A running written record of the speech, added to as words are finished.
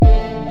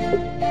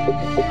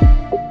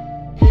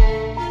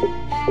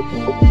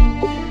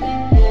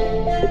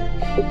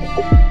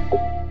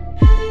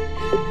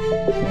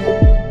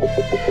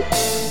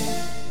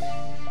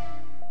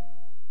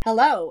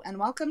Hello, and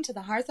welcome to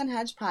the Hearth and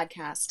Hedge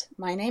podcast.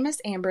 My name is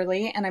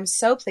Amberly, and I'm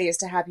so pleased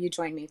to have you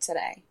join me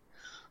today.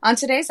 On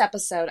today's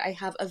episode, I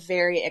have a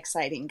very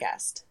exciting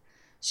guest.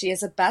 She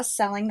is a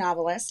best-selling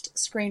novelist,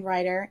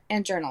 screenwriter,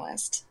 and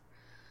journalist.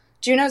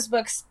 Juno's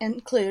books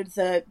include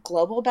the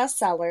global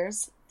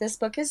bestsellers, This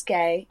Book is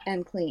Gay,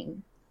 and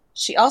Clean.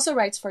 She also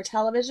writes for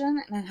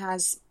television and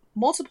has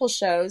multiple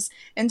shows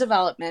in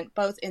development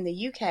both in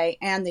the UK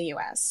and the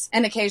US.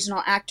 An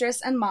occasional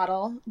actress and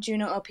model,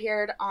 Juno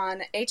appeared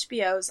on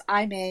HBO's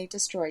I May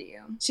Destroy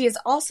You. She is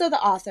also the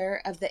author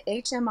of the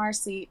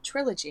HMRC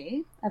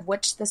trilogy, of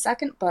which the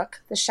second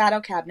book, The Shadow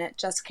Cabinet,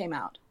 just came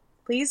out.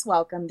 Please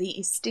welcome the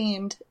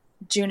esteemed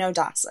Juno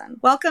Dawson.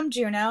 Welcome,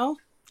 Juno.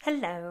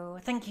 Hello.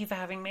 Thank you for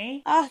having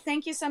me. Oh,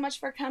 thank you so much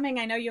for coming.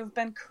 I know you've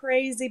been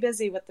crazy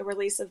busy with the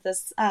release of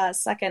this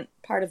second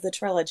part of the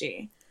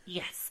trilogy.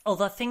 Yes,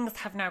 although things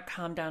have now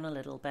calmed down a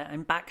little bit.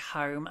 I'm back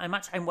home.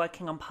 I'm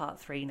working on part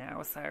 3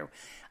 now, so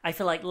I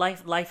feel like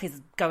life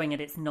is going at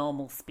its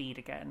normal speed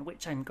again,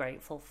 which I'm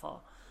grateful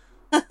for.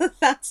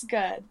 That's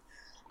good.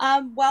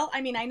 Well,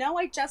 I mean, I know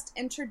I just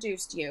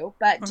introduced you,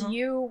 but do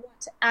you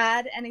want to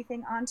add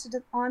anything onto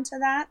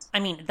that?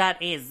 I mean,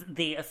 that is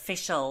the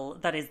official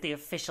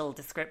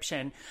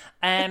description.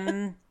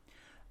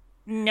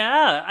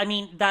 No, I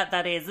mean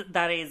that is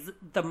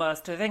the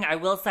most of the thing. I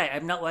will say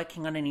I'm not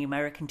working on any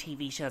American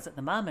TV shows at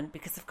the moment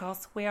because, of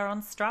course, we are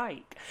on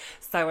strike.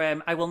 So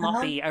I will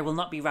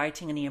not be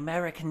writing any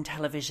American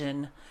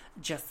television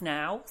just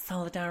now.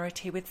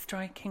 Solidarity with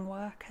striking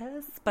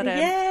workers. But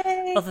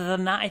other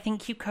than that, I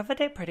think you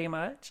covered it pretty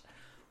much.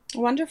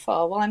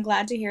 Wonderful. Well, I'm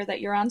glad to hear that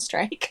you're on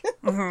strike.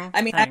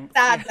 I mean, Thanks. I'm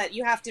sad that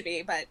you have to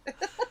be, but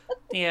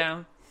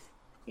yeah.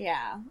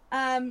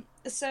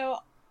 So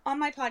on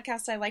my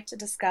podcast, I like to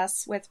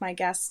discuss with my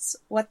guests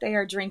what they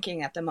are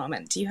drinking at the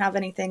moment. Do you have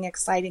anything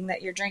exciting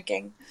that you're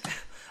drinking?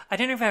 I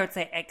don't know if I would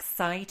say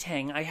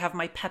exciting. I have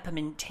my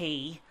peppermint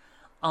tea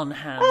on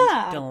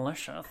hand.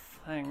 Delicious.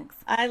 Thanks.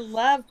 I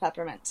love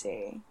peppermint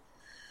tea.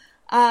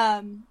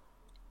 I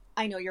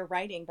know you're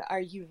writing, but are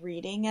you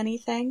reading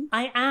anything?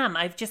 I am.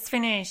 I've just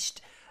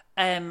finished.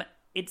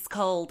 It's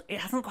called,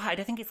 I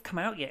don't think it's come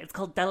out yet. It's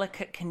called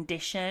Delicate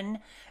Condition.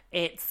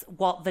 It's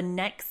what the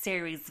next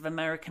series of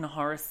American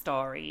Horror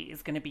Story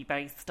is going to be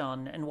based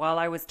on. And while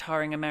I was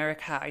touring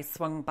America, I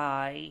swung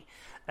by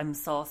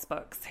Source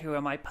Books, who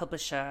are my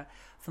publisher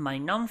for my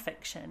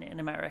nonfiction in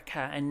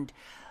America. And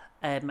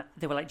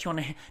they were like, "Do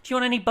you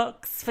want any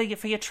books for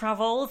your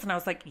travels?" And I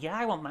was like, "Yeah,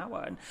 I want that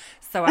one."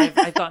 So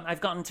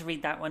I've gotten to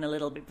read that one a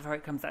little bit before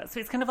it comes out. So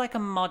it's kind of like a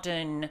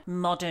modern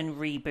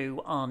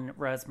reboot on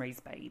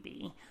Rosemary's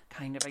Baby,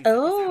 kind of. Is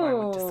how I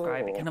would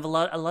describe it. Kind of a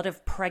lot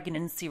of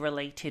pregnancy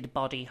related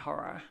body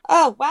horror.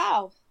 Oh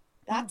wow,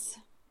 that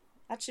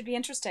should be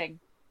interesting.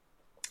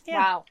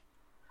 Yeah.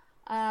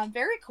 Wow.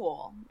 Very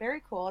cool.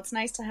 Very cool. It's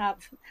nice to have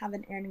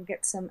an ear and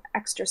get some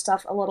extra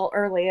stuff a little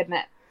early, isn't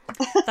it?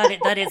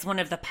 that is one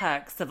of the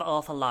perks of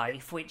author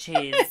life, which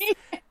is,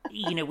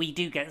 we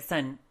do get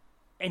sent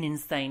an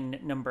insane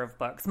number of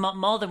books,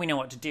 more than we know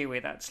what to do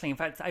with, actually. In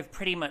fact, I've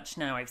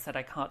said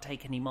I can't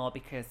take any more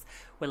because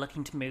we're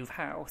looking to move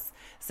house.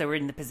 So we're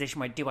in the position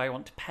where, do I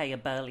want to pay a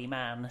burly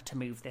man to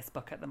move this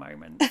book at the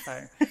moment?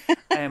 So,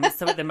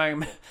 so at the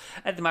moment,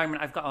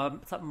 I've got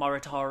a sort of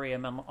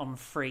moratorium on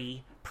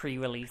free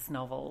pre-release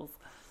novels.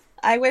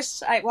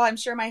 I'm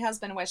sure my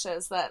husband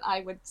wishes that I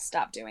would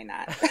stop doing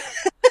that.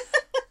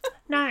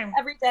 No.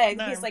 Every day.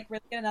 No. He's like,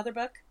 really, get another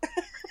book?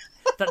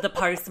 That the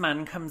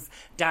postman comes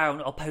down,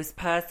 or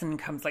postperson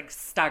comes like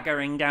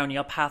staggering down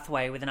your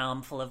pathway with an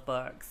armful of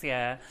books.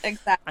 Yeah.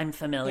 Exactly. I'm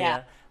familiar.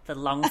 Yeah. The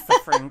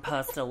long-suffering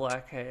postal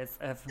workers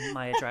of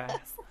my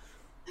address.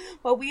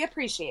 Well, we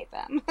appreciate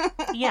them.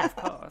 Yeah, of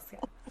course.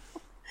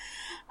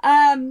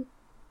 Yeah.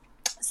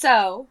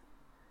 So,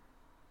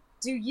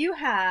 do you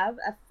have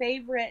a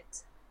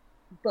favorite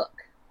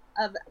book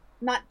of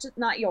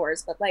not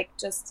yours, but like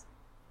just,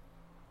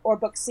 or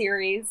book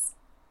series?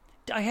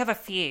 I have a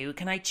few.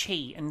 Can I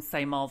cheat and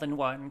say more than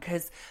one?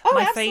 Because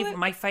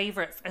my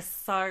favourites are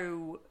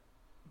so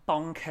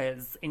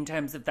bonkers in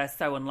terms of they're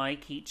so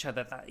unlike each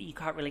other that you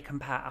can't really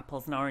compare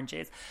apples and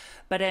oranges.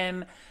 But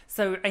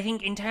so I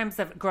think in terms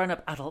of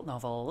grown-up adult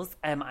novels,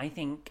 I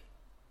think,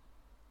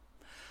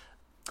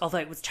 although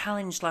it was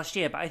challenged last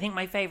year, but I think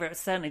my favourite,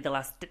 certainly the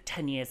last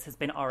 10 years, has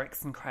been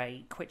Oryx and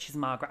Crake, which is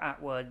Margaret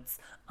Atwood's,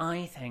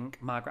 I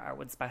think, Margaret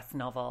Atwood's best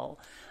novel.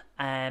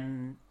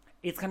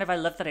 It's kind of, I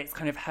love that it's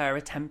kind of her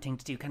attempting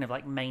to do kind of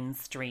like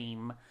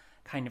mainstream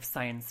kind of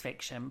science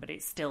fiction, but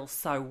it's still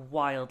so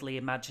wildly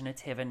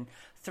imaginative and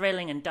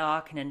thrilling and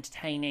dark and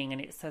entertaining,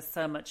 and it says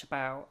so much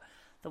about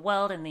the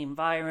world and the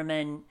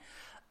environment.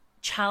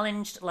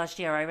 Challenged last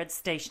year, I read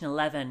Station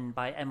 11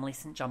 by Emily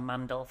St. John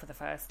Mandel for the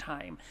first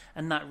time,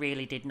 and that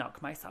really did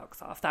knock my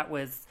socks off. That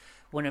was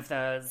one of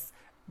those,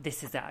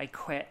 this is it, I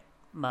quit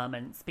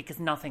moments, because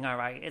nothing I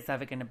write is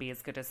ever going to be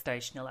as good as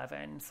Station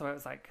 11. So I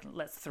was like,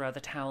 let's throw the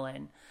towel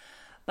in.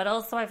 But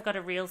also I've got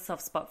a real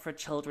soft spot for a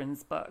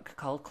children's book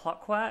called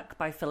Clockwork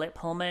by Philip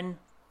Pullman,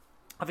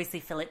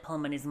 Obviously, Philip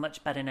Pullman is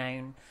much better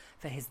known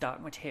for his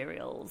Dark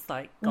Materials,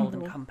 like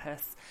Golden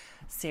Compass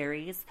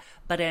series.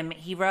 But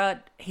he wrote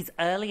his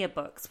earlier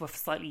books were for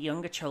slightly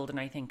younger children,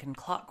 I think, and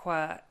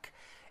Clockwork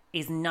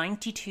is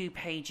 92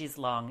 pages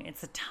long.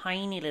 It's a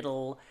tiny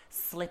little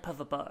slip of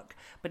a book,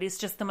 but it's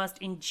just the most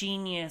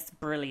ingenious,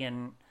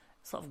 brilliant,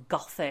 sort of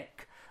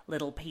gothic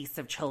little piece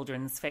of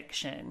children's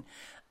fiction.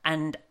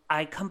 And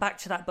I come back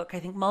to that book, I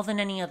think, more than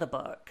any other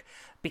book,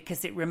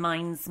 because it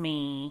reminds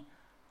me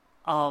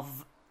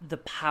of the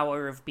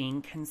power of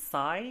being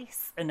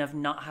concise and of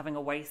not having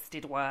a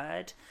wasted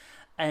word.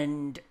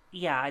 And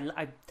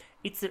yeah,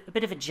 it's a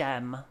bit of a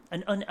gem,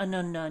 an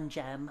unknown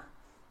gem.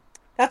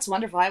 That's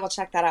wonderful. I will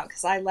check that out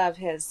because I love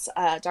his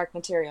Dark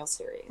Materials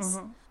series.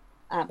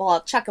 Well,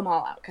 I'll check them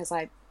all out because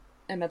I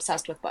am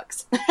obsessed with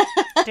books.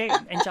 Do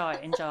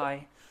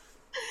enjoy.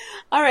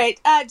 All right.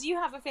 Do you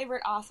have a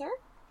favorite author?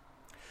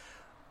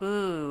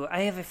 Ooh,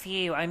 I have a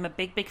few. I'm a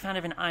big fan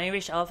of an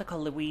Irish author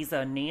called Louise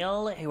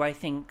O'Neill, who I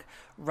think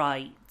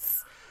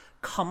writes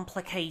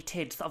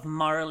complicated, sort of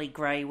morally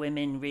grey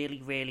women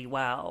really, really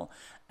well.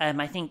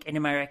 I think in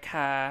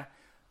America,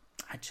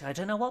 actually, I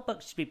don't know what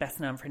book should be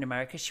best known for in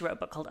America. She wrote a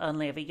book called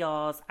Only Ever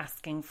Yours,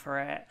 asking for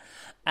it.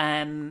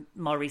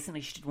 More recently,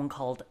 she did one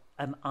called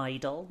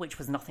Idol, which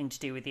was nothing to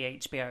do with the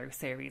HBO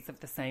series of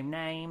the same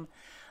name.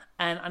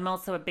 I'm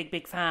also a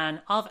big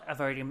fan of,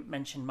 I've already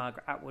mentioned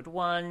Margaret Atwood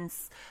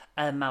once,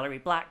 Mallory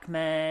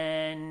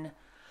Blackman.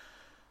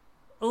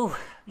 Oh,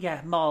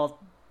 yeah, more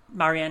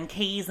Marianne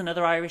Keyes,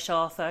 another Irish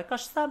author.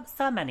 Gosh,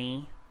 so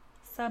many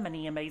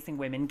amazing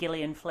women.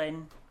 Gillian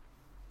Flynn.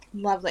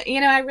 Lovely. You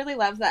know, I really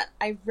love that.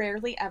 I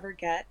rarely ever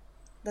get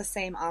the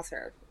same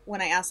author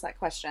when I ask that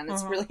question.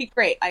 It's really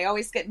great. I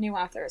always get new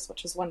authors,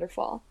 which is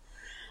wonderful.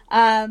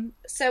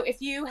 So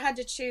if you had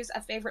to choose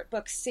a favorite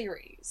book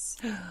series...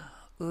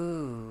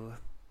 Ooh.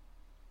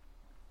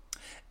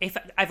 If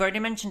I've already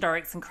mentioned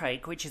Oryx and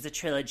Crake, which is a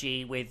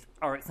trilogy with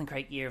Oryx and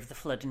Crake, Year of the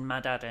Flood, and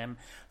Mad Adam.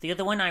 The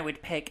other one I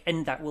would pick,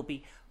 and that will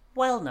be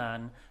well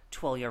known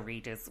to all your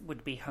readers,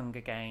 would be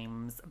Hunger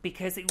Games,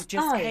 because it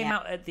just came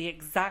out at the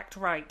exact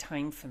right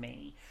time for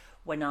me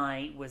when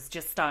I was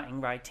just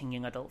starting writing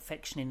young adult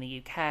fiction in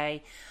the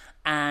UK,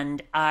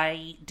 and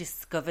I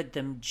discovered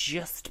them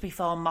just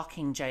before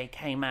Mockingjay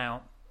came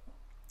out.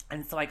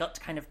 And so I got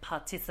to kind of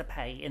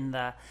participate in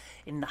the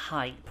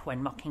hype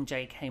when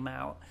Mockingjay came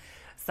out.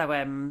 So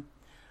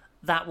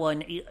that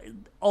one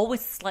always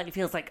slightly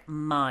feels like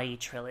my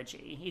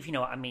trilogy, if you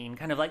know what I mean.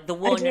 Kind of like the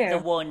one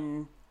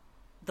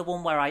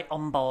where I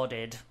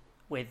onboarded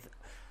with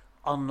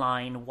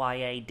online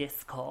YA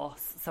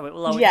discourse. So it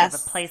will always have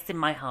a place in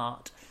my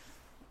heart.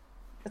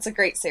 It's a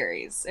great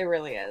series. It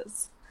really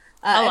is.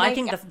 I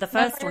think the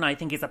first one, I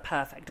think, is a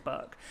perfect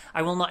book.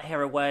 I will not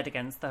hear a word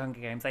against The Hunger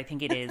Games. I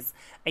think it is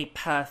a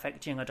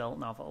perfect young adult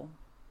novel.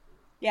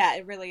 Yeah,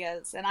 it really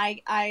is. And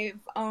I've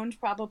owned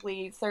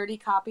probably 30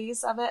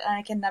 copies of it, and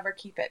I can never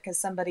keep it because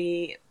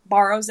somebody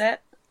borrows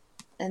it,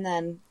 and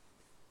then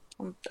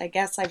I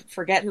guess I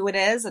forget who it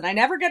is, and I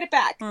never get it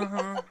back.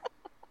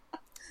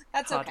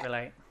 That's hard okay. to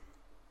relate.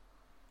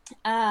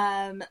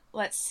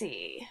 Let's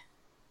see.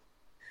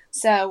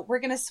 So we're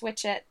going to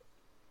switch it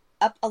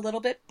up a little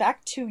bit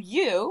back to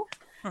you.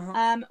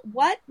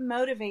 What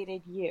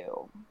motivated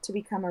you to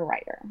become a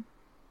writer?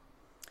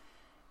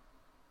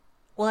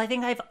 Well, I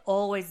think I've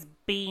always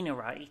been a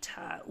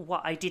writer.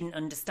 What I didn't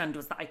understand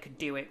was that I could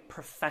do it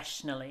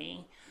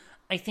professionally.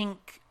 I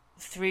think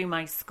through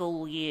my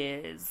school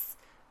years,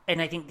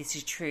 and I think this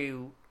is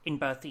true in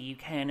both the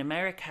UK and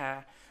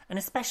America, and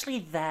especially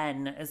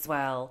then as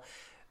well,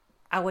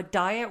 our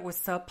diet was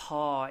so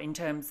poor in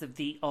terms of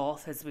the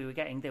authors we were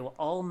getting. They were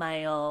all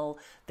male.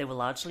 They were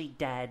largely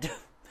dead.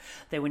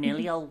 They were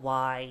nearly all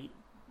white.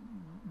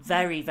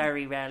 Very,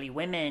 very rarely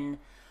women.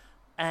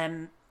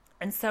 And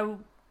so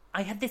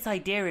I had this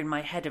idea in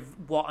my head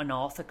of what an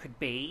author could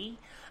be.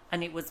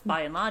 And it was,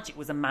 by and large, it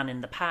was a man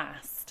in the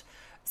past.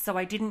 So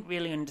I didn't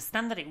really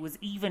understand that it was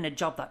even a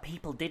job that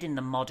people did in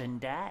the modern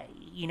day.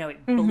 You know,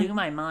 it blew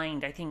my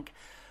mind. I think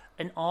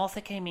an author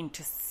came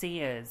into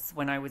Sears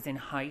when I was in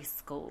high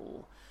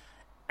school,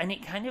 and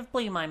it kind of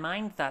blew my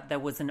mind that there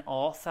was an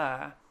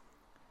author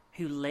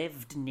who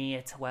lived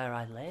near to where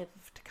I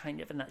lived, kind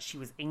of, and that she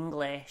was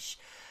English,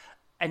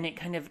 and it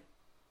kind of,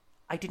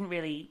 I didn't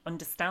really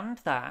understand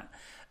that.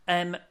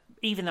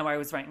 Even though I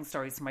was writing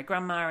stories for my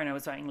grandma and I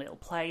was writing little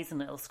plays and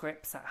little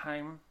scripts at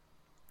home,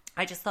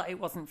 I just thought it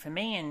wasn't for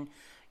me. And,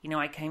 you know,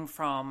 I came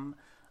from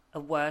a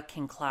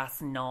working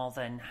class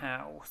northern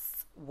house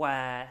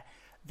where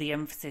the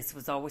emphasis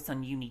was always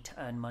on you need to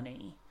earn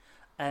money.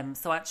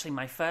 So actually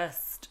my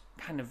first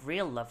kind of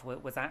real love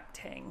was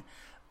acting.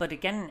 But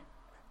again,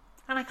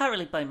 and I can't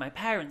really blame my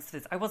parents for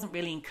this, I wasn't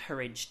really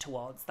encouraged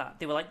towards that.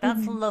 They were like,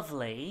 that's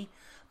lovely,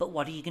 but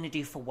what are you going to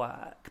do for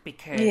work?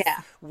 Because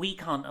we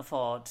can't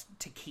afford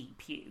to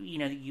keep you. You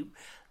know,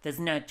 there's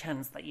no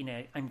chance that, you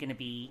know, I'm going to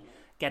be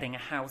getting a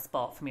house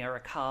bought for me or a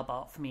car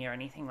bought for me or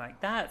anything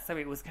like that. So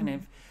it was kind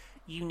of,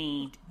 you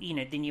need, you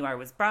know, they knew I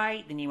was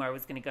bright, they knew I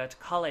was going to go to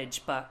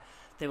college, but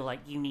they were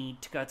like, you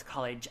need to go to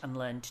college and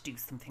learn to do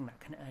something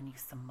that can earn you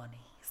some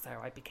money. So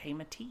I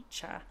became a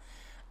teacher.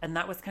 And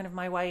that was kind of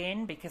my way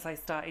in, because I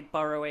started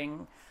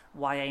borrowing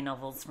YA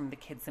novels from the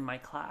kids in my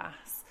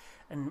class.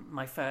 And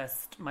my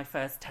first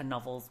 10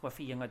 novels were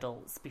for young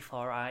adults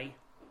before I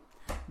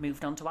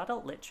moved on to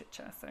adult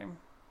literature. So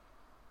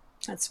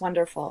that's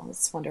wonderful.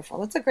 That's wonderful.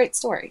 That's a great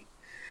story.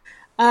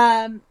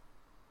 Now,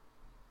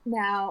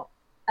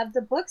 of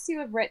the books you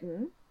have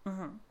written,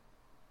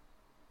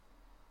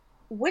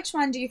 which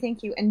one do you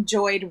think you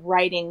enjoyed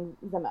writing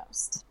the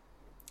most?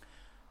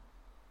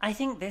 I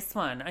think this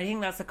one. I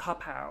think that's a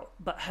cop-out.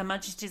 But Her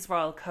Majesty's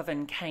Royal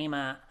Coven came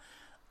at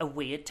a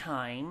weird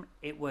time.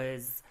 It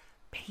was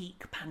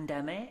peak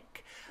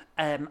pandemic.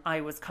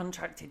 I was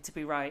contracted to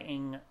be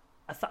writing...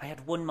 I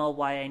had one more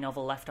YA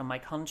novel left on my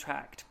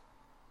contract.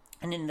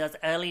 And in those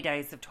early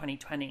days of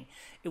 2020,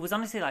 it was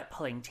honestly like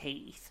pulling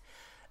teeth.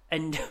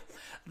 And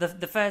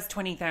the first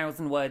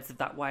 20,000 words of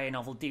that YA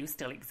novel do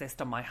still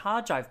exist on my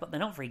hard drive, but they're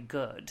not very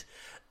good.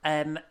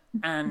 And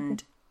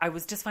I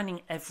was just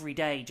finding every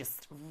day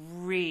just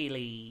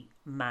really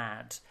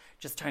mad,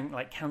 just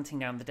counting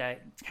down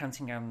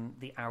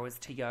the hours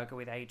to yoga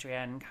with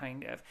Adrienne,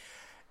 kind of.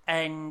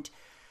 And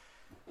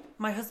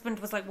my husband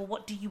was like, well,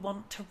 what do you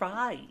want to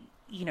write?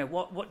 You know,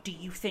 what do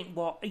you think,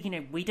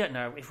 we don't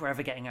know if we're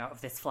ever getting out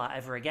of this flat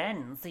ever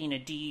again. So,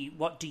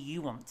 what do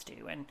you want to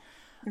do?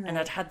 And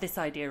I'd had this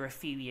idea a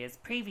few years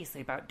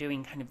previously about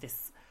doing kind of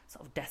this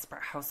sort of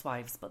Desperate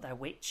Housewives, but they're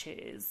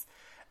witches.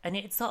 And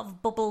it sort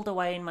of bubbled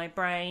away in my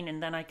brain.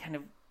 And then I kind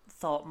of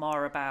thought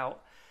more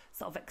about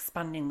sort of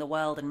expanding the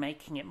world and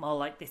making it more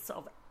like this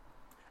sort of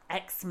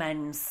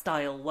X-Men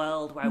style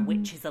world where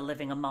witches are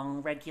living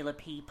among regular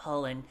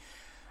people. And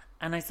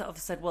I sort of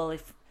said, well,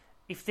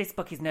 if this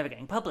book is never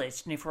getting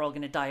published and if we're all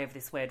going to die of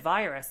this weird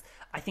virus,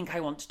 I think I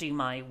want to do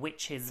my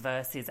witches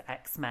versus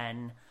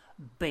X-Men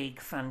big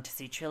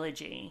fantasy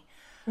trilogy.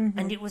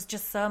 And it was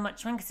just so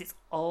much fun because it's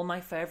all my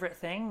favourite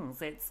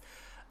things. It's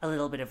a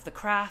little bit of The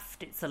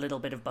Craft, it's a little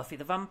bit of Buffy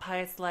the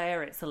Vampire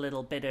Slayer, it's a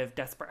little bit of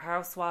Desperate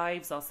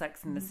Housewives or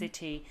Sex and the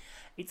City.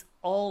 It's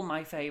all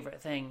my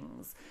favourite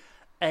things.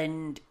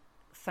 And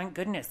thank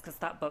goodness, because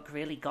that book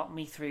really got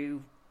me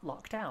through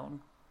lockdown.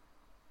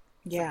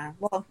 Yeah,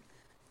 well,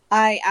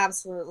 I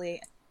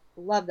absolutely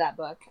love that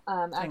book.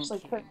 Actually,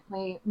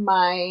 currently,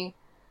 my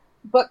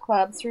book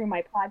club through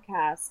my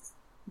podcast,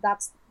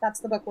 that's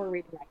the book we're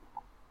reading right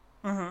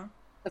now.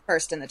 The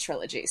first in the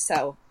trilogy.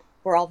 So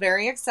we're all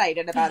very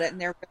excited about it,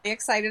 and they're really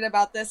excited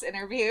about this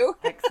interview.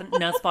 Excellent.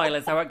 No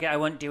spoilers. I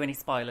won't do any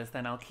spoilers.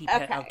 Then I'll keep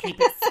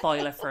it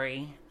spoiler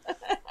free.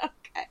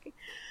 Okay.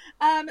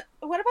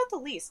 What about the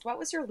least? What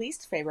was your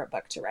least favorite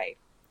book to write?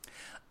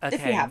 Okay.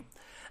 If you have.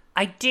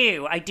 I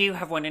do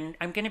have one, and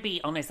I'm going to be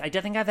honest, I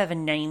don't think I've ever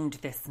named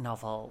this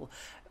novel.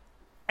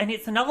 And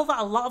it's a novel that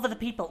a lot of other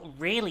people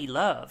really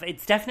love.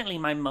 It's definitely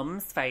my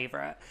mum's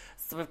favourite.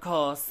 So, of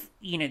course,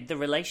 the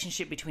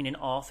relationship between an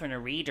author and a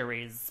reader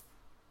is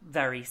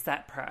very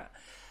separate.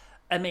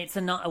 It's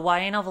a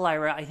YA novel I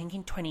wrote, I think,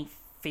 in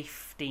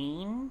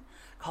 2015,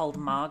 called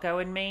Margot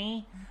and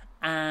Me.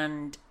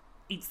 And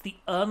it's the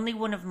only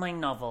one of my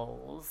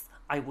novels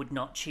I would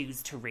not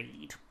choose to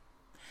read.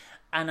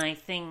 And I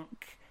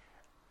think...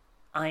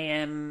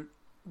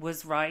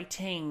 was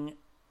writing,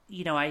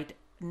 I'd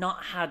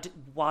not had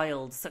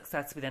wild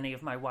success with any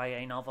of my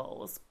YA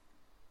novels.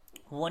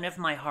 One of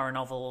my horror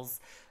novels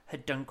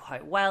had done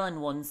quite well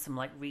and won some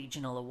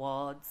regional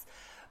awards.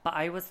 But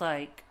I was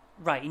like,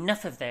 right,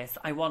 enough of this.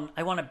 I want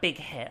a big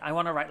hit. I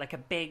want to write a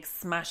big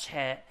smash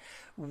hit,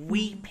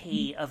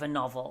 weepy of a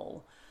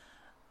novel.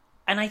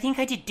 And I think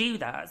I did do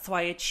that. So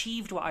I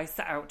achieved what I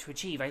set out to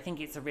achieve. I think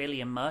it's a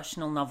really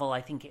emotional novel. I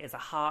think it is a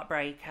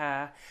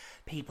heartbreaker.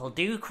 People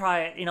do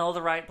cry in all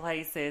the right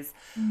places.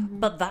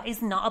 But that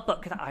is not a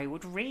book that I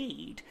would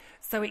read.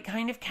 So it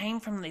kind of came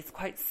from this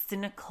quite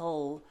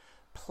cynical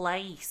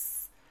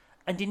place.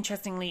 And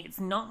interestingly, it's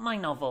not my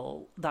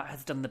novel that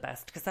has done the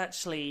best. Because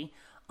actually,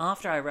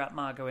 after I wrote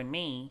Margot and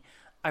Me,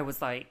 I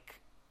was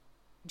like,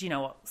 do you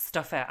know what?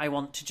 Stuff it. I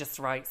want to just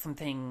write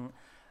something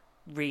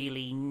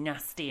really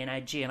nasty and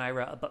edgy, and I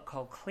wrote a book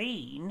called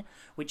Clean,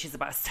 which is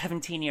about a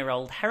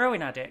 17-year-old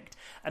heroin addict,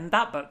 and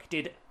that book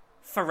did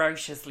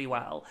ferociously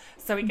well.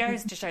 So it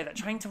goes to show that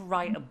trying to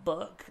write a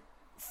book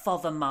for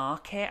the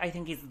market, I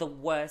think, is the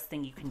worst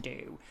thing you can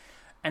do.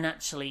 And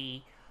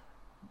actually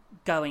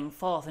going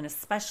forth, and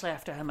especially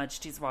after Her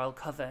Majesty's Royal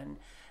Coven,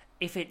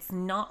 if it's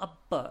not a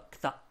book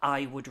that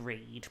I would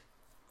read,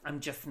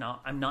 I'm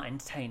not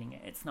entertaining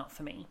it. It's not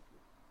for me.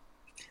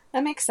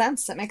 That makes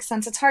sense.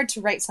 It's hard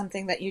to write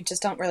something that you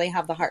just don't really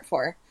have the heart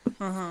for.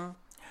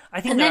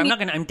 I think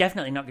I'm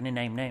definitely not going to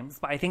name names,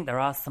 but I think there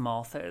are some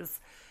authors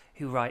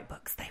who write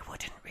books they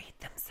wouldn't read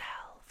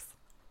themselves.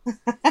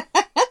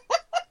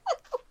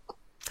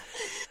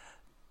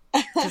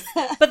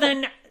 But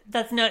then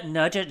that's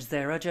no judge,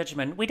 zero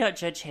judgment. We don't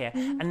judge here.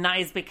 And that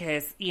is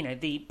because,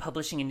 the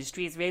publishing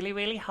industry is really,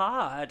 really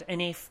hard.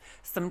 And if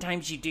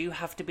sometimes you do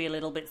have to be a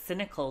little bit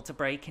cynical to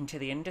break into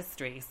the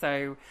industry.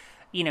 So,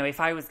 if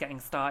I was getting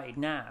started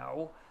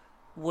now,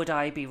 would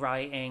I be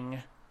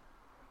writing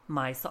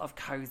my sort of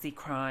cozy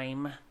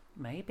crime?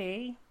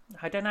 Maybe.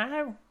 I don't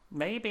know.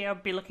 Maybe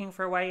I'd be looking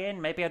for a way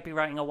in. Maybe I'd be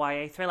writing a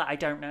YA thriller. I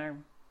don't know.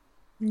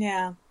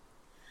 Yeah.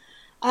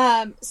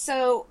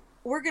 So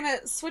we're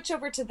gonna switch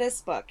over to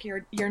this book,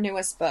 your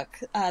newest book,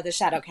 The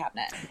Shadow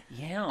Cabinet.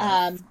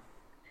 Yeah.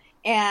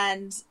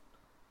 And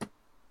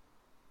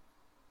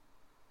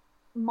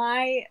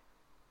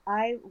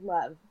I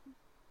love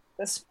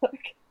this book.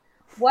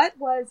 What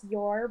was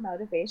your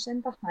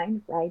motivation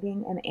behind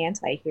writing an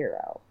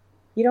anti-hero?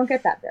 You don't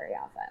get that very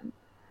often.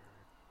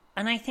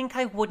 And I think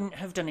I wouldn't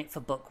have done it for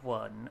book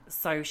one.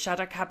 So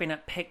Shadow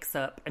Cabinet picks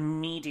up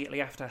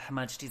immediately after Her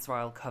Majesty's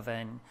Royal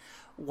Coven,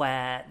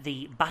 where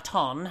the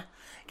baton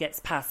gets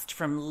passed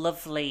from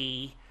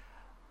lovely,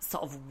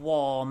 sort of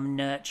warm,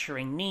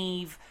 nurturing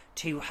Neve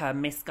to her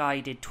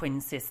misguided twin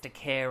sister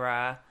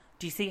Kira.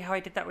 Do you see how I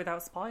did that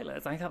without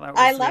spoilers? I thought that was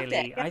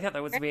I thought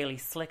that was really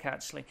slick,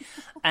 actually.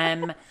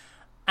 And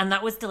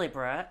that was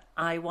deliberate.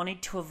 I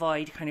wanted to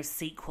avoid kind of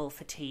sequel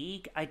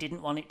fatigue. I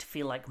didn't want it to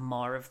feel like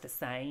more of the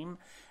same.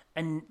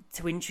 And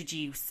to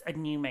introduce a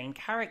new main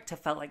character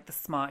felt like the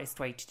smartest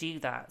way to do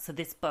that. So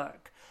this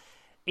book,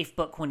 if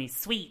book one is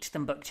sweet,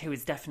 then book two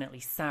is definitely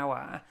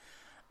sour.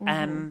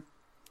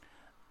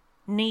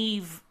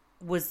 Neve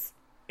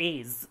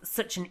is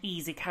such an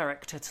easy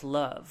character to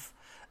love,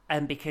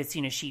 because,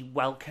 you know, she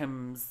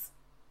welcomes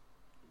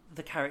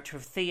the character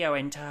of Theo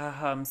into her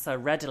home so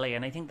readily,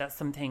 and I think that's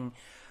something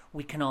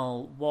we can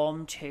all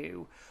warm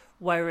to.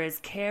 Whereas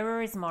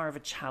Kira is more of a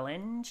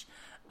challenge,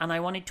 and I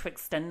wanted to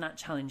extend that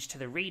challenge to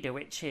the reader,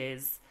 which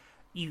is,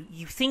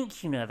 you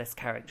think you know this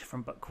character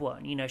from book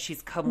one. You know,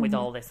 she's come with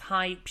all this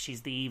hype,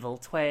 she's the evil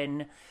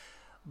twin,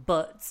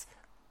 but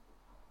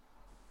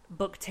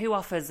book two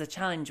offers a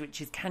challenge,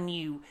 which is, can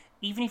you,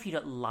 even if you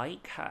don't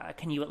like her,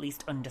 can you at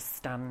least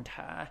understand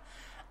her?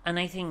 And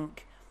I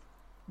think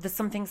there's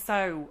something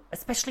so,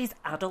 especially as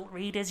adult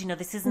readers, you know,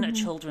 this isn't a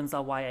children's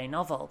or YA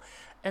novel.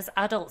 As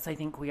adults, I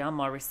think we are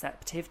more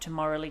receptive to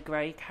morally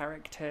grey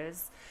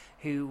characters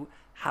who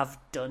have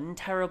done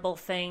terrible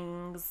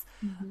things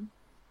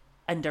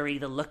and are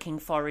either looking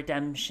for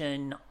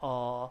redemption,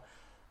 or,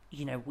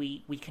 you know,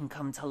 we can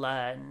come to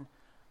learn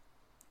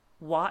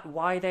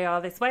why they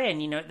are this way.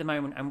 And, you know, at the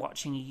moment I'm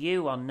watching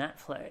You on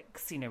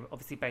Netflix, you know,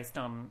 obviously based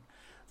on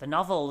the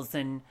novels,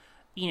 and,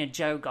 you know,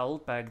 Joe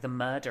Goldberg, the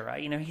murderer,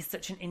 you know, he's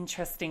such an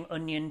interesting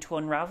onion to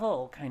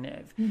unravel, kind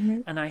of.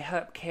 And I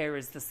hope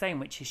Kira's the same,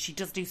 which is she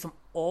does do some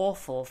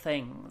awful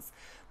things,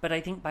 but I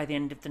think by the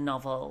end of the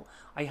novel,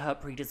 I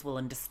hope readers will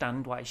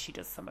understand why she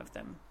does some of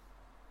them.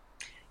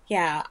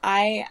 Yeah,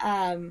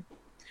 I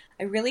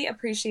really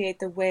appreciate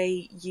the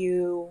way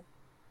you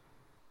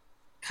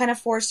kind of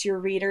force your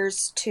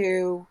readers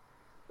to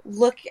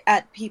look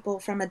at people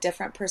from a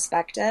different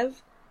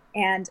perspective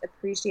and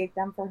appreciate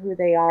them for who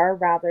they are,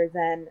 rather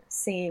than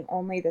seeing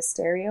only the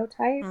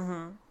stereotype.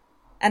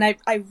 And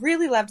I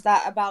really loved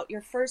that about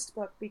your first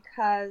book,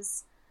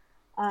 because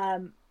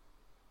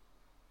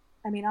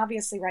I mean,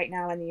 obviously right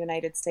now in the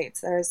United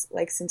States, there's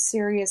like some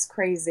serious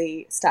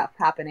crazy stuff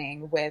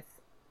happening with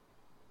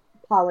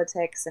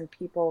politics and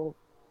people,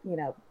 you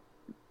know,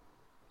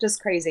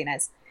 just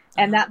craziness.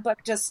 And that book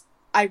just,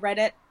 I read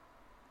it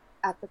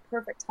at the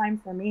perfect time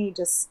for me,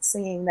 just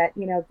seeing that,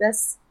 you know,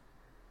 this,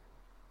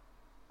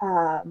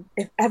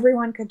 if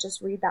everyone could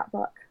just read that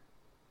book,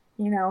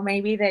 you know,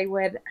 maybe they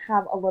would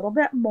have a little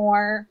bit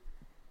more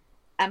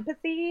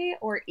empathy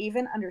or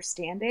even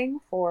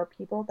understanding for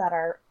people that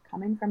are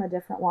coming from a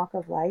different walk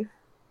of life.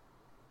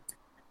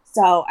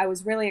 So I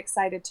was really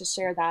excited to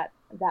share that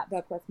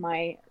book with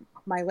my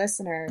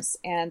listeners,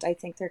 and I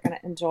think they're going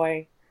to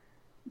enjoy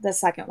the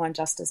second one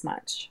just as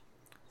much.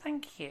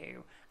 Thank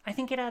you. I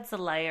think it adds a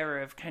layer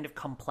of kind of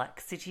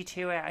complexity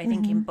to it. I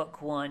think in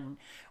book one,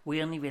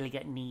 we only really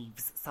get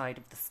Neve's side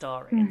of the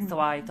story. And so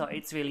I thought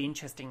it's really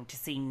interesting to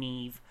see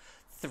Neve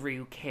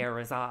through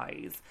Kira's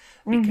eyes,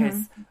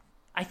 because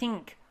I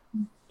think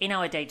in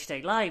our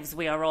day-to-day lives,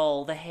 we are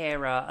all the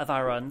hero of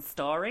our own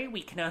story.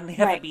 We can only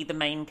ever be the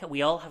main,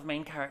 we all have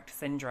main character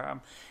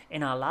syndrome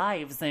in our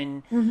lives.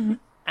 And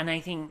I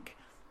think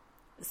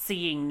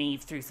seeing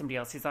Neve through somebody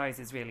else's eyes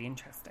is really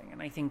interesting.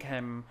 And I think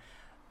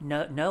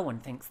no one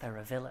thinks they're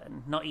a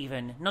villain. Not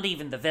even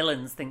the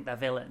villains think they're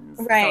villains.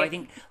 Right. So I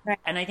think,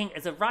 and I think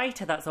as a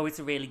writer, that's always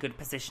a really good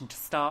position to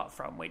start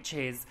from, which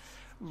is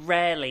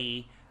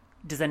rarely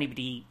does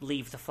anybody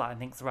leave the flat and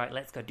thinks, right,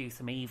 let's go do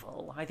some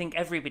evil. I think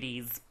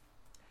everybody's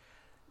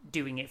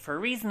doing it for a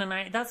reason,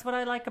 and that's what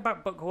I like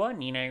about book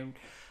one. You know,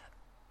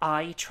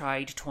 I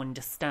tried to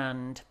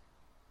understand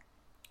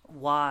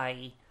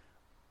why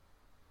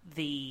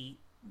the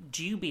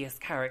dubious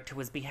character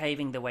was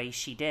behaving the way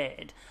she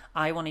did.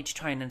 I wanted to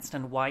try and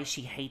understand why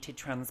she hated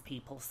trans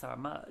people so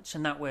much,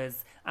 and that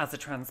was, as a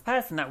trans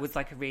person, that was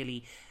like a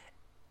really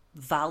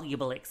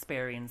valuable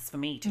experience for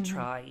me to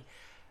try.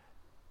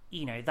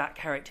 You know, that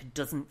character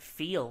doesn't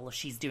feel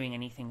she's doing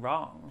anything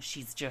wrong.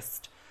 She's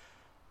just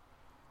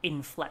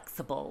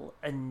inflexible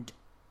and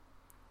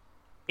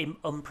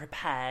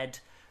unprepared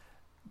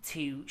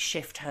to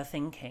shift her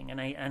thinking, and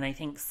I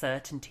think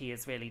certainty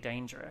is really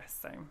dangerous.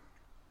 So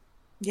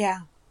Yeah.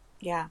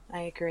 Yeah,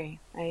 I agree.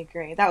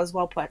 That was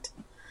well put.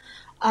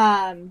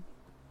 Um,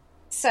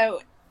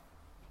 so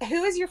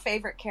who is your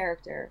favorite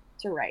character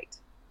to write?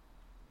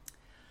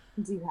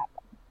 Do you have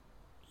them?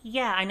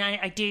 yeah, and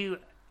I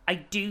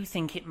do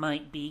think it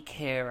might be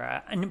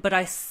Kira, but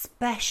I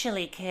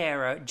especially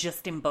Kira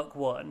just in book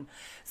one.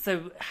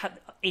 So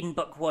in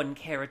book one,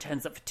 Kira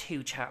turns up for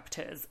 2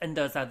 chapters, and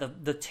those are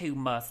the 2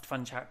 most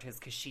fun chapters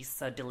because she's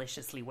so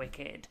deliciously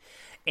wicked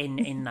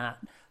in that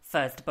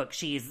first book.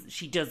 She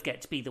does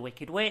get to be the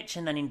Wicked Witch,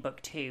 and then in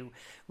book 2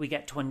 we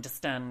get to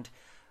understand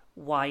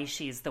why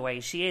she's the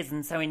way she is.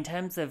 And so in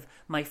terms of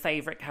my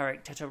favourite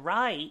character to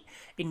write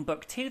in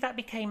book 2, that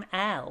became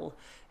Elle,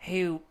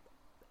 who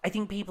I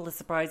think people are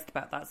surprised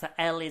about that. So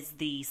Elle is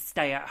the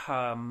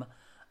stay-at-home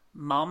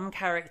mom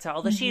character,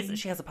 although she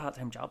has a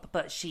part-time job,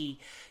 but she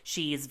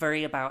is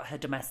very about her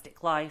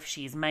domestic life.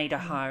 She's made a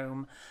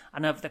home,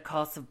 and over the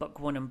course of book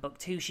 1 and book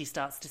 2 she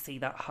starts to see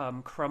that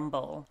home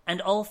crumble.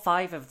 And all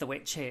 5 of the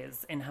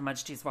witches in Her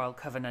Majesty's Royal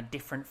Coven are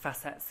different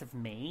facets of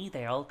me.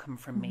 They all come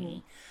from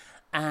me,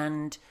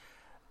 and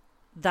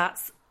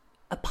that's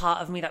a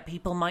part of me that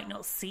people might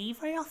not see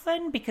very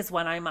often, because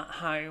when I'm at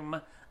home,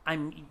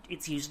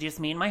 it's usually just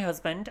me and my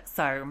husband,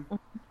 so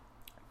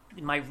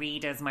my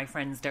readers, my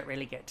friends don't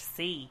really get to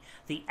see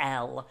the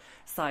Elle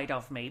side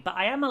of me. But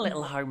I am a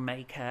little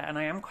homemaker, and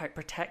I am quite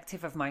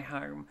protective of my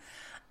home.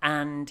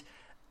 And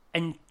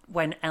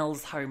when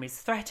Elle's home is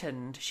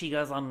threatened,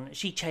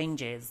 she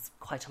changes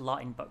quite a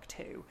lot in book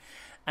 2.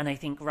 And I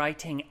think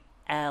writing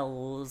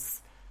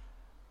Elle's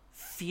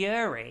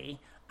fury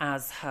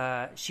as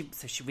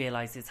she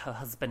realizes her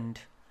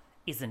husband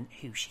isn't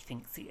who she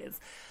thinks he is.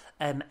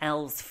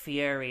 Elle's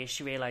fury,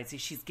 she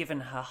realizes she's given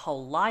her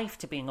whole life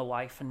to being a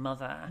wife and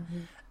mother.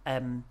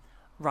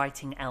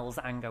 Writing Elle's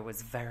anger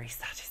was very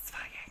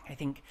satisfying. I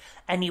think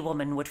any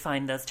woman would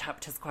find those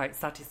chapters quite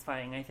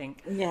satisfying, I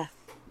think. Yeah.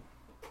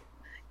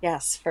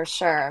 Yes, for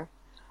sure.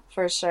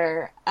 For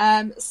sure.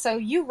 So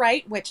you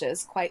write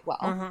witches quite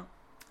well.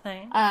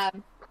 Thanks.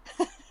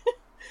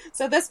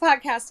 So this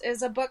podcast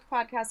is a book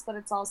podcast, but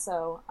it's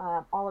also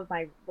all of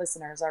my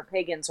listeners are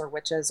pagans or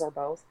witches or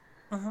both.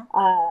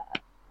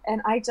 And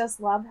I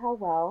just love how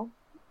well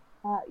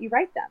you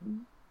write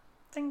them.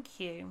 Thank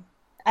you.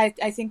 I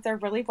think they're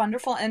really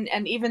wonderful.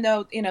 And even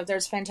though,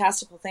 there's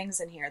fantastical things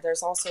in here,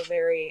 there's also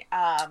very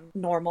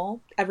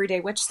normal, everyday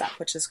witch stuff,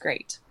 which is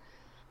great.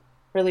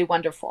 Really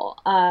wonderful.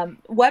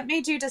 What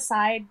made you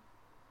decide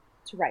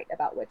to write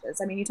about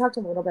witches? I mean, you talked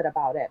a little bit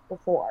about it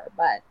before,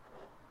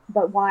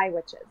 but why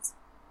witches?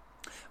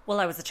 Well,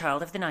 I was a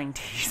child of the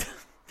 90s.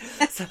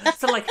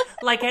 so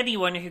like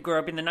anyone who grew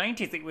up in the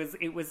 90s,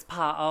 it was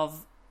part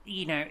of,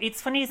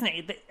 it's funny, isn't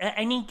it? At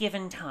any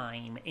given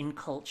time in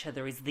culture,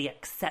 there is the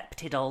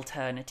accepted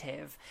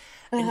alternative.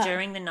 And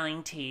during the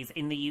 90s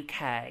in the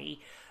UK,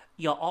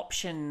 your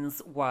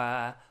options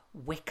were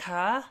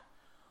Wicca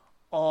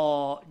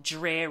or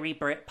dreary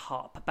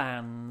Britpop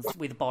bands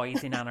with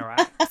boys in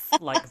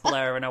anoraks, like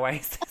Blur and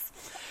Oasis.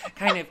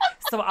 Kind of.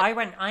 So I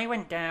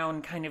went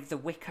down kind of the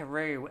Wicca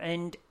route,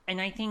 and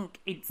I think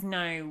it's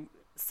no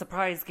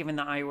surprise, given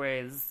that I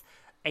was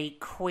a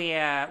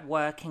queer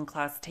working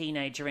class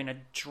teenager in a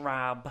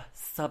drab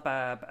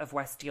suburb of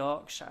West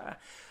Yorkshire,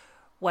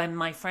 when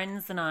my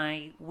friends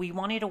and we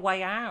wanted a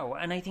way out.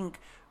 And I think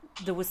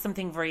there was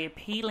something very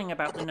appealing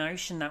about the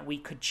notion that we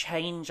could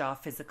change our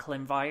physical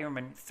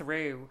environment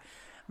through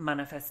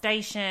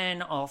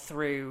manifestation or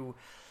through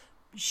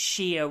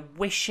sheer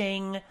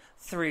wishing,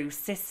 through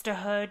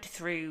sisterhood,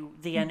 through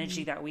the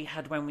energy that we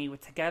had when we were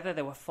together.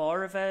 There were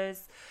 4 of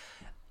us.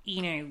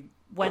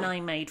 When I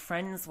made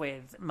friends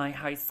with my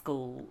high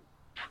school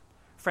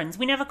friends,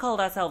 we never called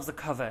ourselves a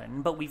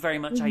coven, but we very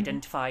much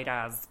identified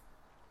as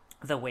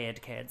the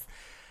weird kids.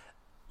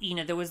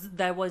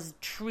 There was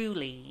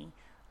truly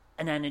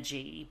an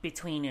energy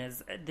between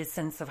us, this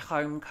sense of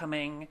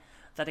homecoming,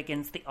 that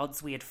against the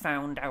odds we had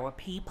found our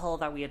people,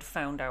 that we had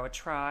found our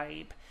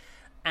tribe.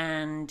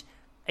 And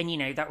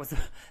that was, I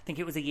think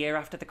it was a year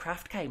after The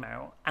Craft came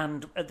out.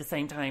 And at the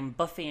same time,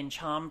 Buffy and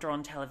Charmed were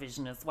on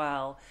television as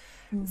well.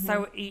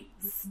 So it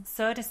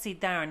sowed a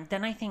seed there. And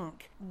then I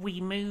think we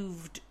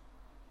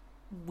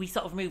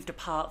sort of moved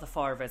apart, the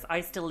 4 of us. I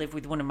still live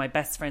with one of my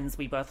best friends.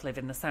 We both live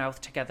in the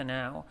South together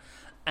now.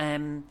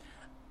 And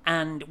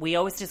we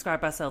always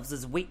describe ourselves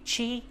as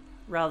witchy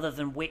rather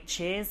than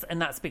witches.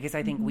 And that's because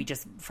I think we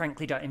just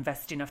frankly don't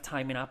invest enough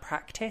time in our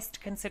practice to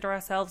consider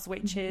ourselves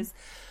witches.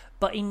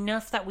 But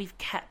enough that we've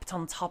kept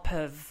on top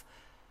of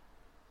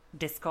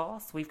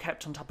discourse, we've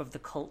kept on top of the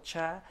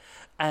culture.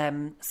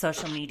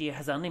 Social media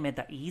has only made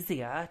that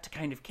easier to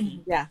kind of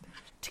keep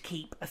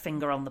a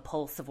finger on the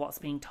pulse of what's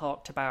being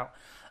talked about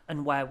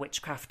and where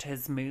witchcraft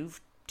has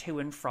moved to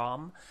and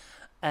from.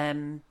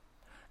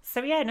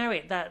 So yeah, no,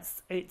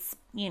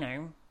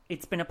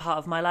 it's been a part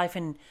of my life,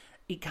 and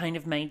it kind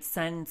of made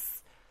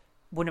sense.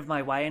 One of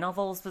my YA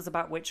novels was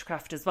about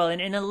witchcraft as well,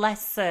 and in a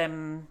less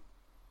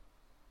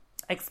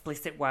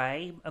explicit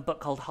way. A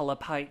book called Hollow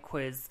Pike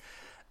was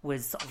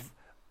sort of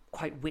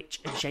quite witch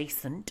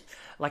adjacent,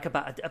 like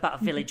about a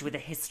village with a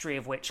history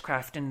of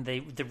witchcraft and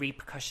the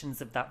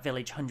repercussions of that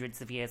village hundreds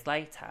of years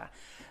later.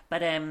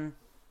 But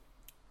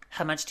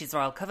Her Majesty's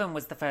Royal Coven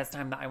was the first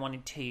time that I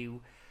wanted to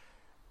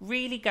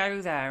really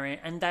go there,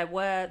 and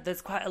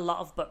there's quite a lot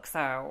of books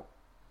out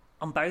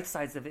on both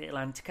sides of the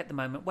Atlantic at the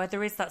moment where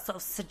there is that sort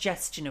of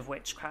suggestion of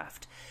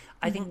witchcraft.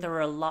 I think there are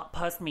a lot,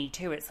 post Me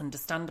Too, it's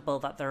understandable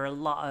that there are a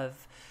lot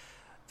of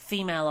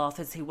female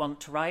authors who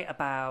want to write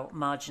about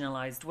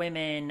marginalised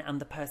women and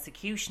the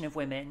persecution of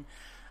women.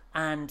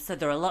 And so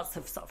there are lots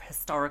of sort of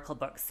historical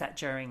books set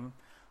during,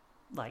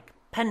 like,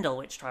 Pendle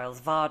witch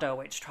trials, Vardo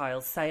witch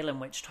trials, Salem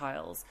witch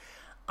trials.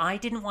 I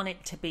didn't want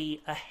it to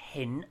be a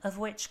hint of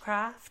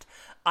witchcraft.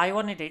 I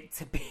wanted it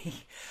to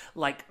be,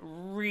 like,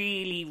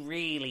 really,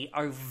 really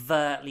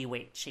overtly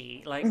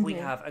witchy. Like, we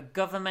have a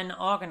government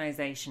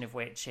organisation of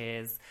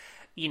witches,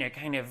 you know,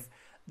 kind of,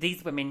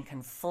 these women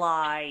can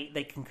fly,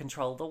 they can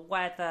control the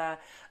weather,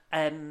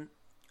 and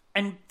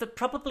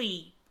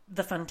probably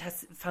the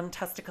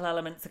fantastical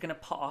elements are going to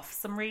put off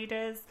some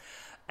readers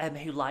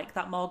who like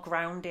that more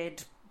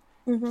grounded,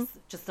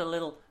 just a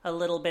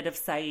little bit of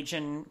sage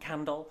and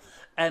candle.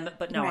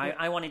 But no, right.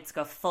 I wanted to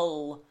go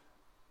full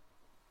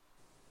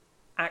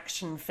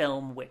action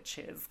film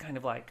witches, kind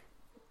of like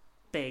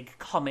big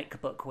comic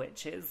book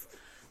witches.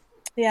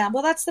 Yeah,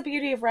 well, that's the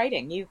beauty of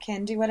writing. You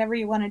can do whatever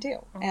you want to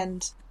do,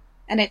 and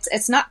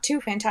it's not too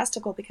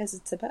fantastical because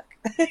it's a book,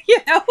 you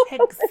know.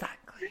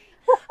 Exactly.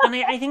 And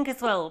I think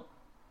as well,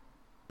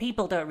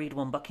 people don't read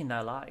one book in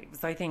their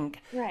lives. I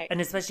think, right. And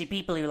especially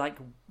people who like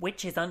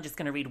witches aren't just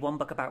going to read one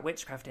book about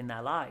witchcraft in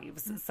their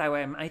lives. So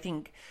I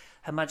think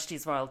Her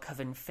Majesty's Royal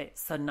Coven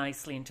fits so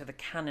nicely into the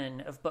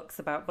canon of books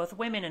about both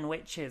women and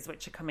witches,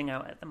 which are coming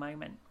out at the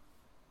moment.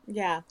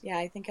 Yeah,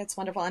 I think it's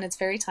wonderful, and it's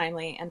very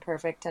timely and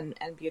perfect and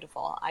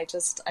beautiful.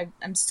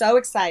 I'm so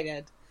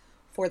excited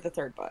for the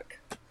third book.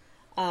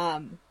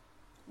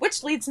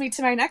 Which leads me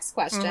to my next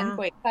question.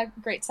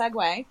 Great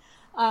segue.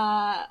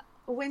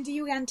 When do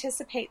you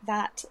anticipate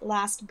that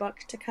last book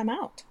to come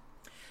out?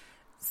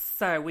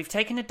 So we've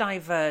taken a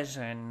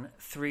diversion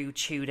through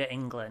Tudor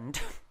England.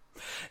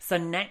 So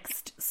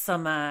next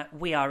summer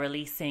we are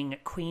releasing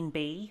Queen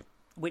Bee,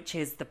 which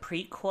is the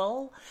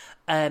prequel.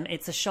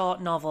 It's a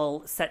short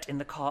novel set in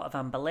the court of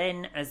Anne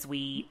Boleyn as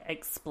we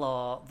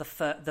explore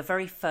the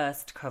very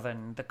first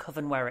coven, the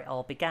coven where it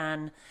all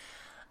began.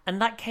 And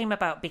that came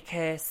about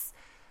because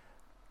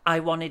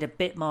I wanted a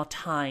bit more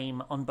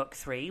time on book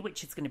 3,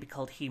 which is going to be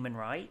called Human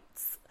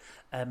Rights,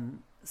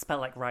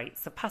 spelled like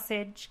rites of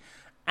passage.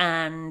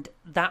 And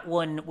that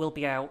one will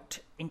be out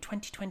in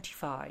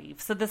 2025.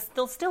 So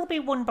there'll still be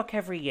one book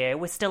every year.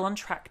 We're still on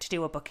track to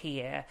do a book a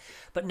year.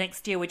 But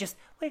next year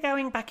we're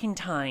going back in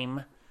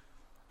time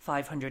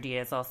 500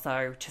 years or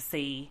so to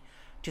see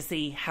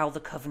how the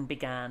coven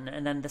began.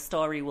 And then the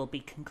story will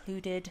be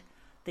concluded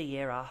the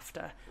year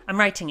after. I'm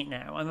writing it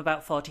now. I'm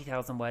about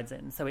 40,000 words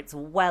in, so it's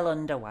well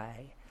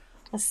underway.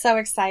 It's so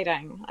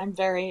exciting. I'm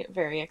very,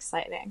 very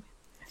exciting.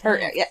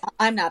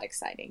 I'm not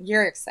exciting.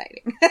 You're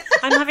exciting.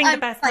 I'm having the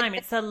best time.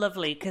 It's so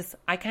lovely because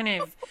I kind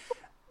of,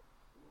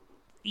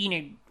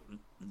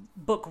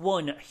 book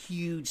 1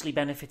 hugely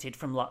benefited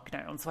from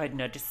lockdown. So I had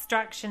no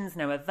distractions,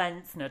 no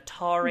events, no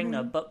touring,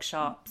 no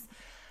bookshops.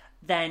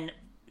 Then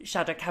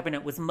Shadow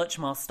Cabinet was much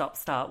more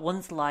stop-start.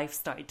 Once life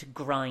started to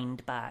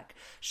grind back,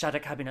 Shadow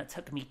Cabinet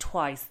took me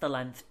twice the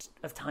length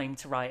of time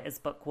to write as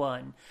book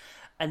 1.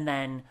 And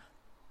then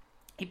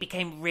it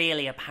became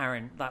really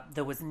apparent that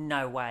there was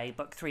no way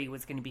book 3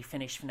 was going to be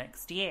finished for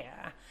next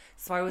year.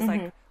 So I was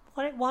like,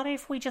 what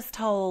if we just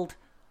told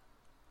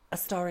a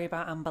story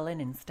about Anne Boleyn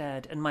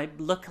instead? And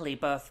luckily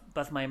both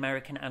my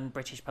American and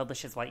British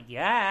publishers were like,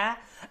 yeah,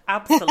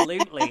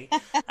 absolutely.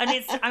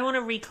 And I want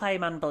to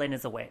reclaim Anne Boleyn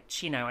as a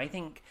witch. I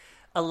think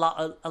a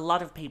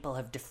lot of people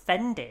have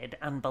defended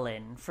Anne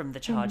Boleyn from the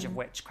charge of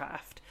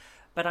witchcraft.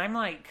 But I'm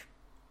like,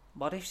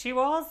 what if she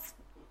was?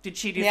 Did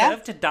she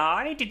deserve to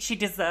die? Did she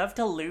deserve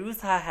to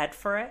lose her head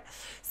for it?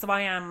 So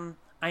I'm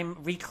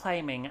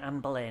reclaiming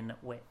Anne Boleyn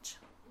witch.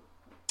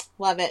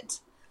 Love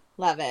it.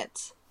 Love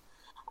it.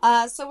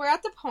 So we're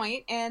at the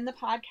point in the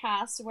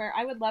podcast where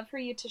I would love for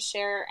you to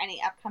share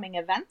any upcoming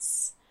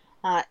events,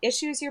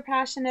 issues you're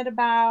passionate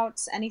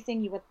about,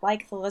 anything you would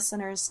like the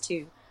listeners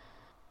to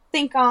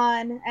think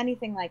on,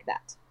 anything like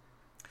that.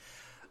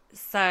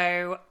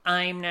 So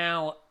I'm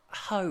now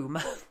home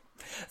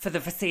for the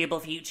foreseeable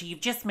future.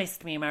 You've just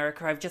missed me,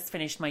 America. I've just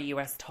finished my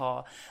US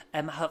tour.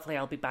 Hopefully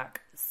I'll be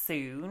back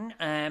soon.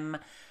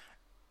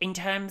 In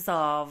terms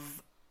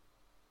of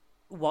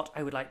what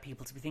I would like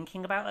people to be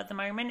thinking about at the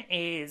moment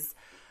is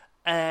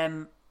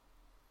banned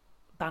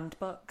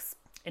books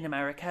in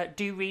America.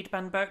 Do read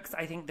banned books.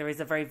 I think there is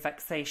a very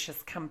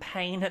vexatious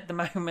campaign at the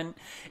moment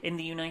in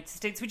the United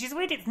States, which is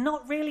weird. It's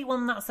not really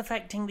one that's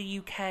affecting the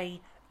UK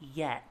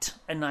yet,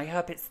 and I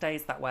hope it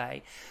stays that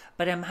way.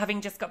 But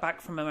having just got back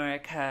from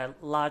America,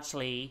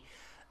 largely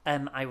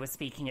I was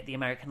speaking at the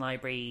American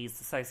Libraries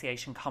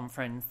Association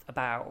conference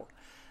about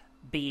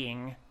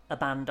being a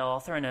banned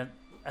author and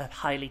a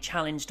highly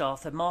challenged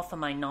author, more for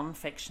my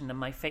non-fiction than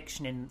my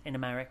fiction in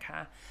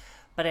America.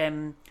 But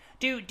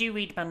do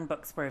read banned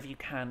books wherever you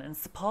can, and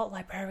support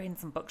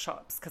librarians and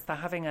bookshops, because they're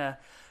having a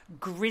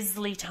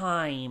grisly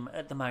time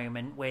at the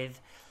moment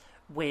with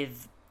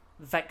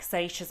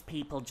vexatious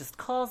people just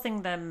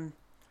causing them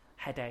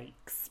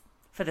headaches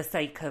for the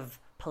sake of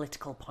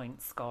political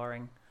point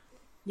scoring.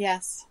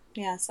 Yes.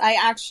 I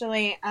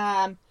actually,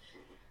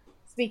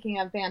 speaking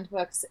of banned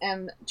books,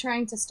 am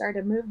trying to start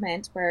a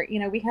movement where,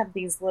 we have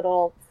these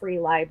little free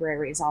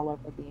libraries all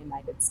over the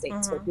United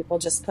States where people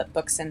just put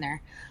books in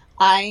there.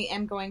 I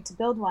am going to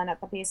build one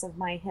at the base of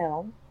my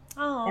hill.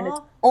 Aww. And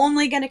it's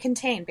only going to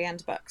contain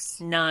banned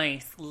books.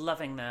 Nice.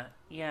 Loving that.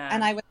 Yeah.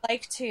 And I would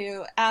like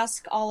to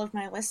ask all of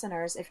my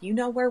listeners, if you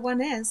know where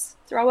one is,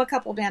 throw a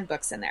couple banned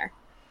books in there.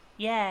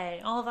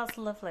 Yay. Oh, that's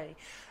lovely.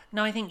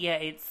 No, I think,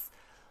 it's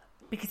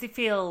because it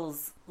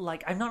feels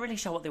like I'm not really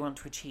sure what they want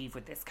to achieve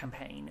with this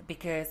campaign,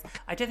 because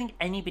I don't think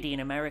anybody in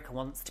America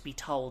wants to be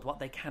told what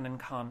they can and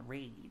can't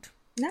read.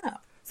 No.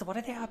 So what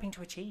are they hoping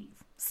to achieve?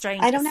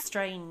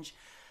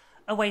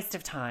 A waste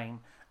of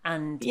time.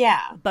 And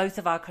both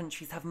of our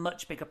countries have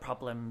much bigger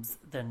problems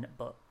than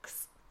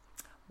books.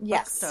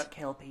 Yes. Books don't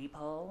kill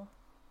people.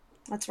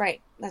 That's right.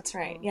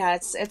 Yeah,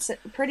 it's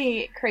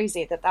pretty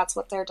crazy that that's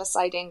what they're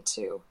deciding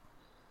to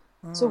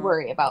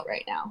worry about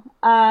right now.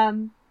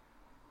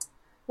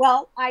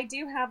 Well, I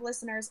do have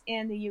listeners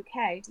in the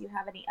UK. Do you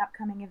have any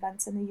upcoming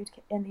events in the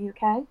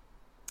UK?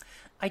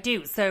 I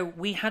do. So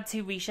we had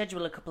to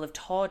reschedule a couple of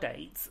tour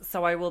dates.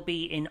 So I will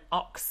be in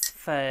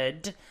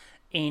Oxford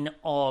in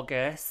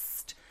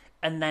August,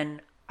 and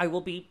then I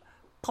will be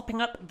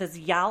popping up. There's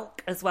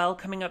Yalk as well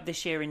coming up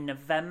this year in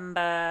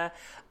November.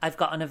 I've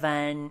got an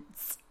event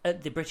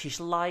at the British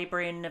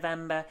Library in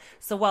November.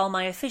 So while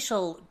my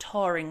official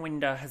touring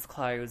window has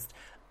closed,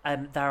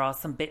 there are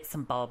some bits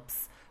and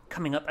bobs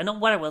coming up. And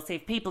what I will say,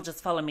 if people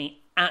just follow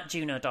me at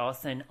Juno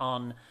Dawson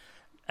on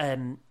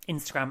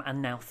Instagram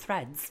and now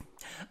Threads,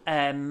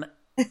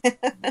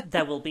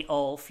 there will be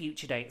all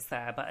future dates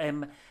there. But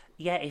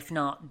if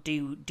not,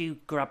 do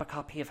grab a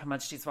copy of Her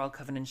Majesty's Royal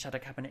Coven Shadow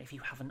Cabinet if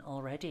you haven't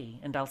already.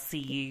 And I'll see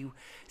you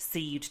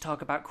to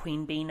talk about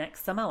Queen Bee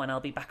next summer, when I'll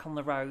be back on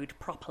the road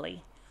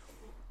properly.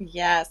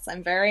 Yes,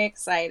 I'm very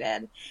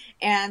excited.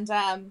 And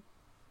I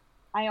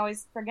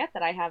always forget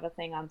that I have a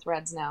thing on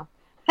Threads now.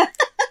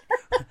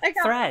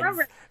 Threads,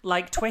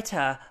 like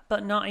Twitter,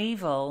 but not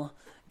evil.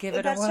 Give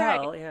it a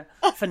whirl. Right. Yeah.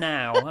 For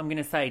now, I'm going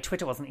to say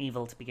Twitter wasn't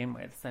evil to begin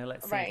with, so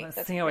let's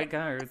see how it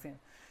goes. Yeah.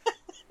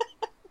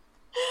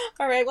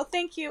 All right. Well,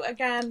 thank you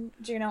again,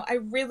 Juno. I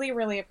really,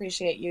 really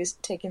appreciate you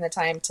taking the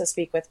time to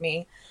speak with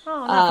me.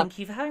 Oh, no, thank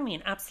you for having me.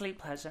 An absolute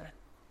pleasure.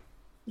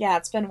 Yeah,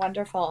 it's been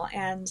wonderful,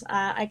 and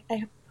I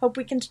hope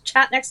we can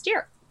chat next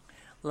year.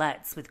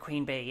 Let's, with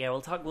Queen Bee. Yeah,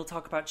 we'll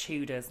talk about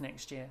Tudors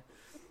next year.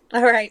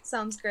 All right,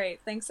 sounds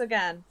great. Thanks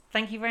again.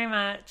 Thank you very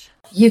much.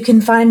 You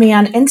can find me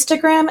on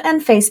Instagram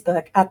and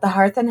Facebook at The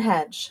Hearth and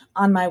Hedge,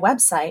 on my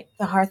website,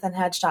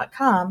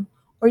 thehearthandhedge.com,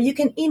 or you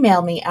can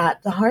email me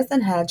at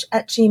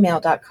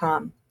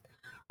thehearthandhedge@gmail.com.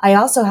 I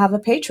also have a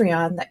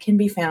Patreon that can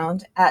be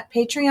found at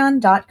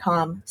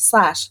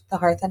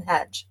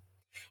patreon.com/thehearthandhedge.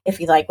 If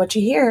you like what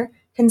you hear,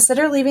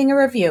 consider leaving a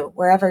review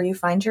wherever you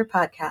find your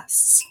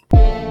podcasts.